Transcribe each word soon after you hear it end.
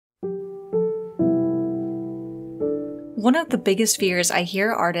One of the biggest fears I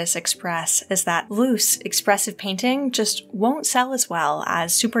hear artists express is that loose, expressive painting just won't sell as well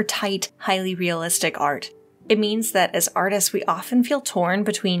as super tight, highly realistic art. It means that as artists, we often feel torn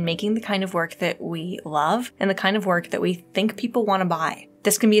between making the kind of work that we love and the kind of work that we think people want to buy.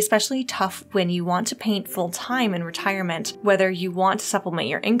 This can be especially tough when you want to paint full-time in retirement, whether you want to supplement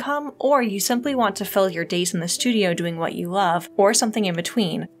your income or you simply want to fill your days in the studio doing what you love, or something in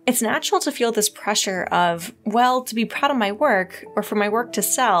between. It's natural to feel this pressure of, well, to be proud of my work or for my work to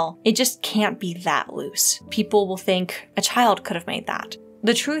sell, it just can't be that loose. People will think a child could have made that.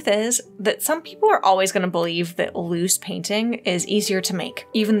 The truth is that some people are always going to believe that loose painting is easier to make,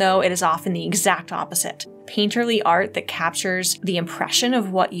 even though it is often the exact opposite. Painterly art that captures the impression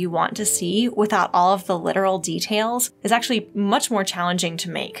of what you want to see without all of the literal details is actually much more challenging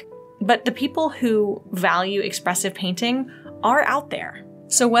to make. But the people who value expressive painting are out there.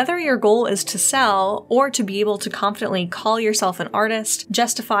 So whether your goal is to sell or to be able to confidently call yourself an artist,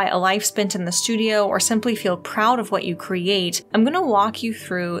 justify a life spent in the studio, or simply feel proud of what you create, I'm going to walk you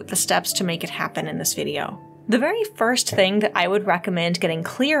through the steps to make it happen in this video. The very first thing that I would recommend getting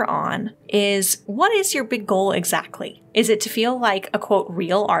clear on is, what is your big goal exactly? Is it to feel like a quote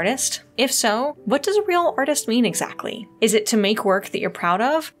real artist? If so, what does a real artist mean exactly? Is it to make work that you're proud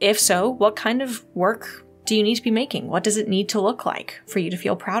of? If so, what kind of work do you need to be making? What does it need to look like for you to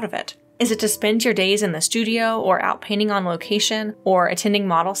feel proud of it? Is it to spend your days in the studio or out painting on location or attending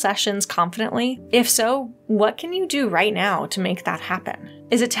model sessions confidently? If so, what can you do right now to make that happen?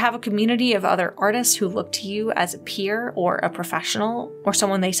 Is it to have a community of other artists who look to you as a peer or a professional or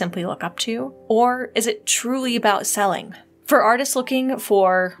someone they simply look up to? Or is it truly about selling? For artists looking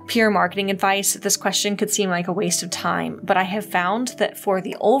for pure marketing advice, this question could seem like a waste of time, but I have found that for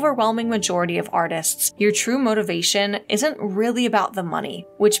the overwhelming majority of artists, your true motivation isn't really about the money,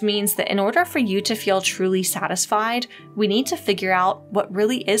 which means that in order for you to feel truly satisfied, we need to figure out what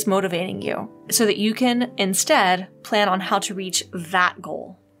really is motivating you, so that you can instead plan on how to reach that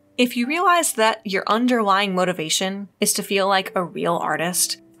goal. If you realize that your underlying motivation is to feel like a real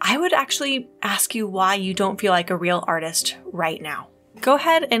artist, I would actually ask you why you don't feel like a real artist right now. Go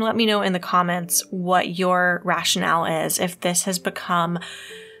ahead and let me know in the comments what your rationale is if this has become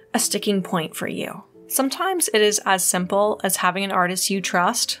a sticking point for you. Sometimes it is as simple as having an artist you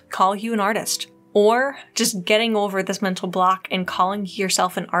trust call you an artist, or just getting over this mental block and calling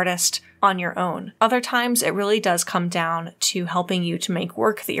yourself an artist on your own. Other times, it really does come down to helping you to make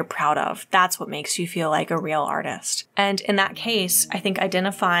work that you're proud of. That's what makes you feel like a real artist. And in that case, I think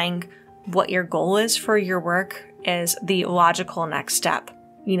identifying what your goal is for your work is the logical next step.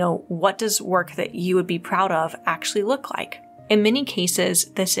 You know, what does work that you would be proud of actually look like? In many cases,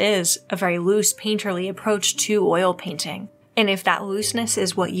 this is a very loose, painterly approach to oil painting. And if that looseness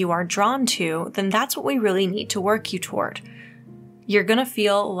is what you are drawn to, then that's what we really need to work you toward. You're gonna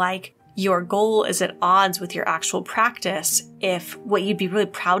feel like your goal is at odds with your actual practice if what you'd be really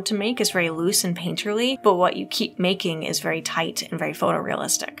proud to make is very loose and painterly, but what you keep making is very tight and very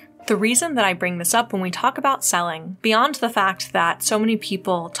photorealistic. The reason that I bring this up when we talk about selling, beyond the fact that so many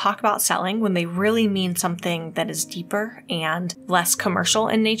people talk about selling when they really mean something that is deeper and less commercial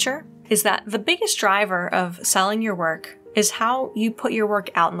in nature, is that the biggest driver of selling your work is how you put your work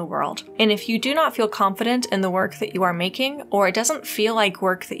out in the world. And if you do not feel confident in the work that you are making, or it doesn't feel like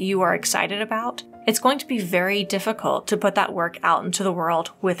work that you are excited about, it's going to be very difficult to put that work out into the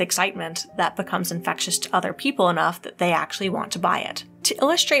world with excitement that becomes infectious to other people enough that they actually want to buy it. To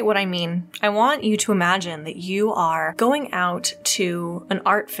illustrate what I mean, I want you to imagine that you are going out to an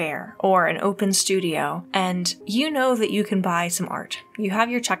art fair or an open studio, and you know that you can buy some art. You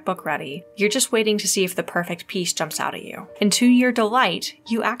have your checkbook ready. You're just waiting to see if the perfect piece jumps out at you. And to your delight,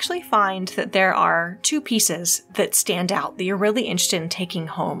 you actually find that there are two pieces that stand out that you're really interested in taking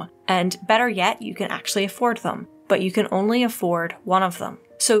home. And better yet, you can actually afford them, but you can only afford one of them.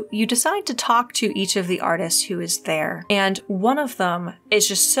 So you decide to talk to each of the artists who is there, and one of them is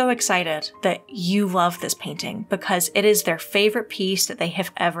just so excited that you love this painting because it is their favorite piece that they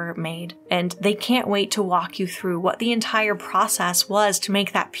have ever made, and they can't wait to walk you through what the entire process was to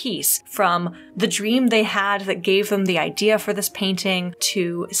make that piece, from the dream they had that gave them the idea for this painting,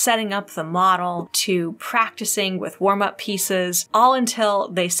 to setting up the model, to practicing with warm-up pieces, all until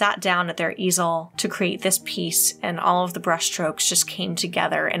they sat down at their easel to create this piece, and all of the brushstrokes just came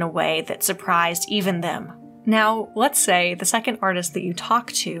together in a way that surprised even them. Now, let's say the second artist that you talk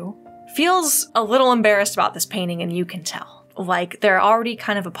to feels a little embarrassed about this painting, and you can tell. Like, they're already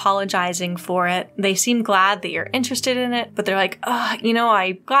kind of apologizing for it. They seem glad that you're interested in it, but they're like,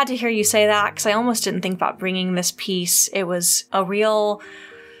 I'm glad to hear you say that because I almost didn't think about bringing this piece. It was a real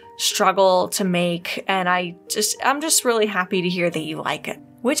struggle to make, and I'm just really happy to hear that you like it.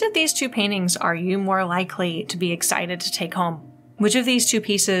 Which of these two paintings are you more likely to be excited to take home? Which of these two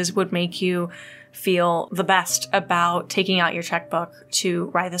pieces would make you feel the best about taking out your checkbook to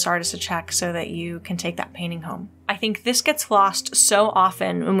write this artist a check so that you can take that painting home? I think this gets lost so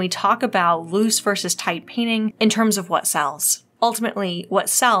often when we talk about loose versus tight painting in terms of what sells. Ultimately, what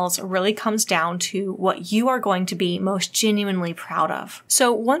sells really comes down to what you are going to be most genuinely proud of.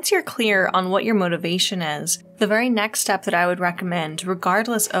 So once you're clear on what your motivation is, the very next step that I would recommend,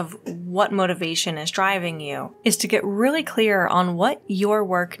 regardless of what motivation is driving you, is to get really clear on what your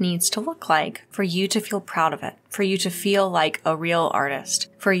work needs to look like for you to feel proud of it, for you to feel like a real artist,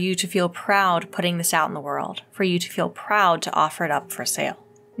 for you to feel proud putting this out in the world, for you to feel proud to offer it up for sale.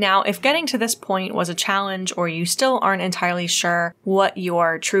 Now, if getting to this point was a challenge or you still aren't entirely sure what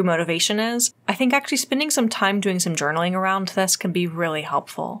your true motivation is, I think actually spending some time doing some journaling around this can be really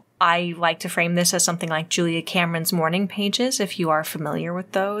helpful. I like to frame this as something like Julia Cameron's morning pages, if you are familiar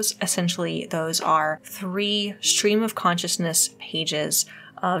with those. Essentially, those are 3 stream of consciousness pages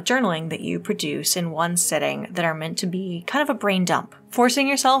of journaling that you produce in one sitting that are meant to be kind of a brain dump. Forcing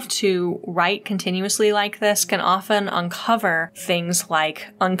yourself to write continuously like this can often uncover things like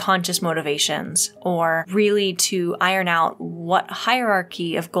unconscious motivations, or really to iron out what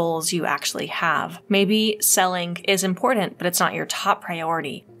hierarchy of goals you actually have. Maybe selling is important, but it's not your top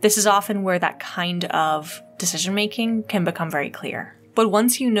priority. This is often where that kind of decision-making can become very clear. But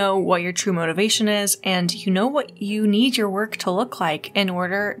once you know what your true motivation is, and you know what you need your work to look like in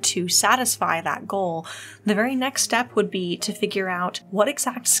order to satisfy that goal, the very next step would be to figure out what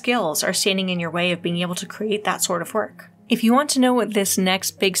exact skills are standing in your way of being able to create that sort of work. If you want to know what this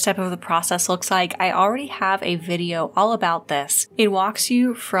next big step of the process looks like, I already have a video all about this. It walks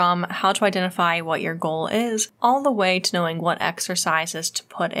you from how to identify what your goal is, all the way to knowing what exercises to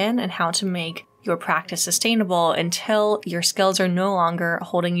put in and how to make your practice sustainable until your skills are no longer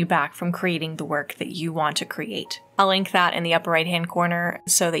holding you back from creating the work that you want to create. I'll link that in the upper right-hand corner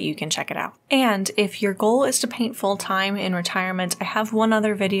so that you can check it out. And if your goal is to paint full-time in retirement, I have one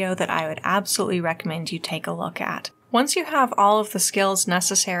other video that I would absolutely recommend you take a look at. Once you have all of the skills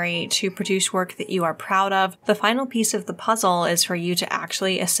necessary to produce work that you are proud of, the final piece of the puzzle is for you to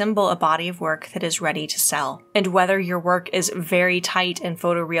actually assemble a body of work that is ready to sell. And whether your work is very tight and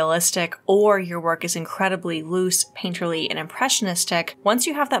photorealistic, or your work is incredibly loose, painterly, and impressionistic, once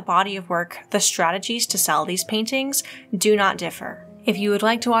you have that body of work, the strategies to sell these paintings do not differ. If you would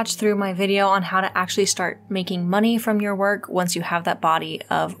like to watch through my video on how to actually start making money from your work once you have that body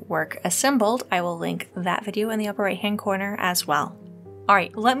of work assembled, I will link that video in the upper right-hand corner as well.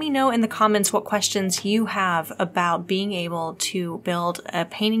 Alright, let me know in the comments what questions you have about being able to build a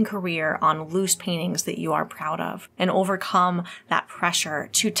painting career on loose paintings that you are proud of and overcome that pressure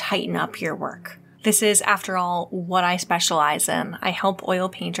to tighten up your work. This is, after all, what I specialize in. I help oil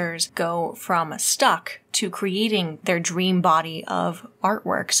painters go from stuck to creating their dream body of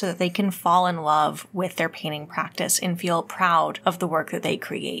artwork so that they can fall in love with their painting practice and feel proud of the work that they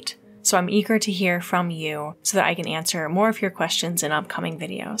create. So I'm eager to hear from you so that I can answer more of your questions in upcoming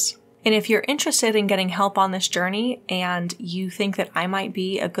videos. And if you're interested in getting help on this journey and you think that I might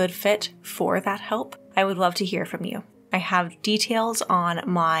be a good fit for that help, I would love to hear from you. I have details on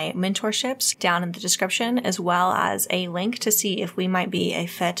my mentorships down in the description, as well as a link to see if we might be a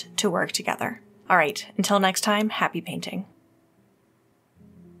fit to work together. All right, until next time, happy painting.